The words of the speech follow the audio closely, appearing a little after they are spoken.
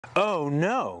Oh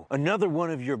no, another one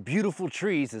of your beautiful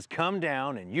trees has come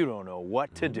down and you don't know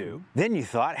what to do. Then you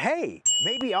thought, hey,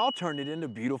 maybe I'll turn it into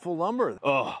beautiful lumber.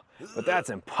 Ugh, but that's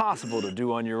impossible to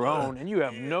do on your own and you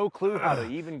have no clue how to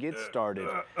even get started.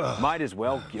 Might as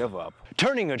well give up.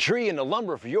 Turning a tree into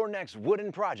lumber for your next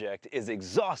wooden project is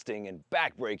exhausting and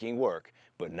backbreaking work,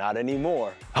 but not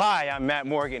anymore. Hi, I'm Matt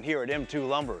Morgan here at M2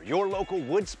 Lumber, your local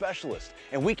wood specialist,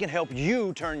 and we can help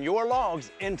you turn your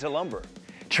logs into lumber.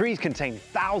 Trees contain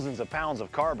thousands of pounds of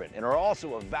carbon and are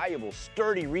also a valuable,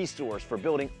 sturdy resource for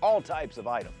building all types of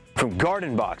items. From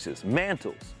garden boxes,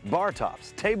 mantles, bar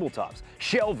tops, tabletops,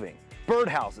 shelving,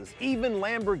 birdhouses, even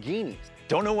Lamborghinis.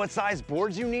 Don't know what size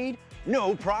boards you need?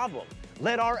 No problem.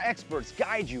 Let our experts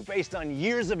guide you based on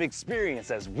years of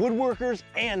experience as woodworkers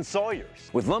and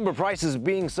sawyers. With lumber prices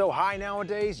being so high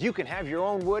nowadays, you can have your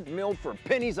own wood milled for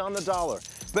pennies on the dollar.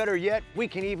 Better yet, we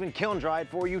can even kiln dry it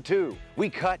for you too.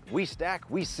 We cut, we stack,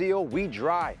 we seal, we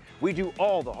dry. We do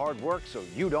all the hard work so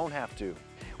you don't have to.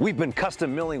 We've been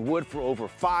custom milling wood for over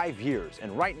 5 years,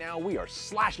 and right now we are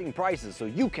slashing prices so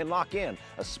you can lock in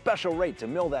a special rate to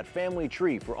mill that family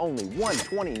tree for only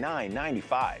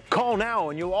 $129.95. Call now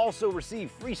and you'll also receive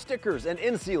free stickers and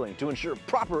in-sealing to ensure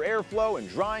proper airflow and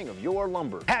drying of your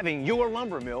lumber. Having your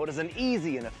lumber milled is an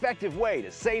easy and effective way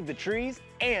to save the trees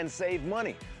and save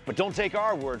money. But don't take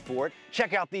our word for it.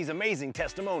 Check out these amazing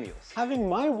testimonials. Having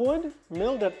my wood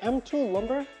milled at M2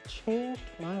 Lumber changed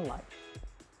my life.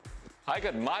 I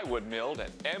got my wood milled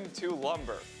at M2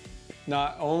 Lumber.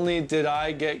 Not only did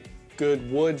I get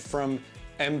good wood from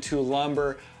M2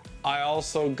 Lumber, I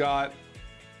also got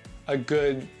a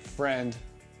good friend.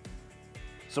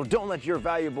 So don't let your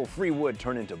valuable free wood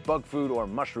turn into bug food or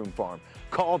mushroom farm.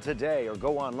 Call today or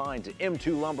go online to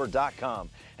m2lumber.com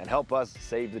and help us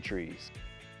save the trees.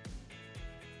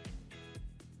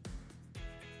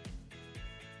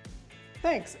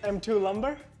 Thanks, M2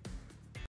 Lumber.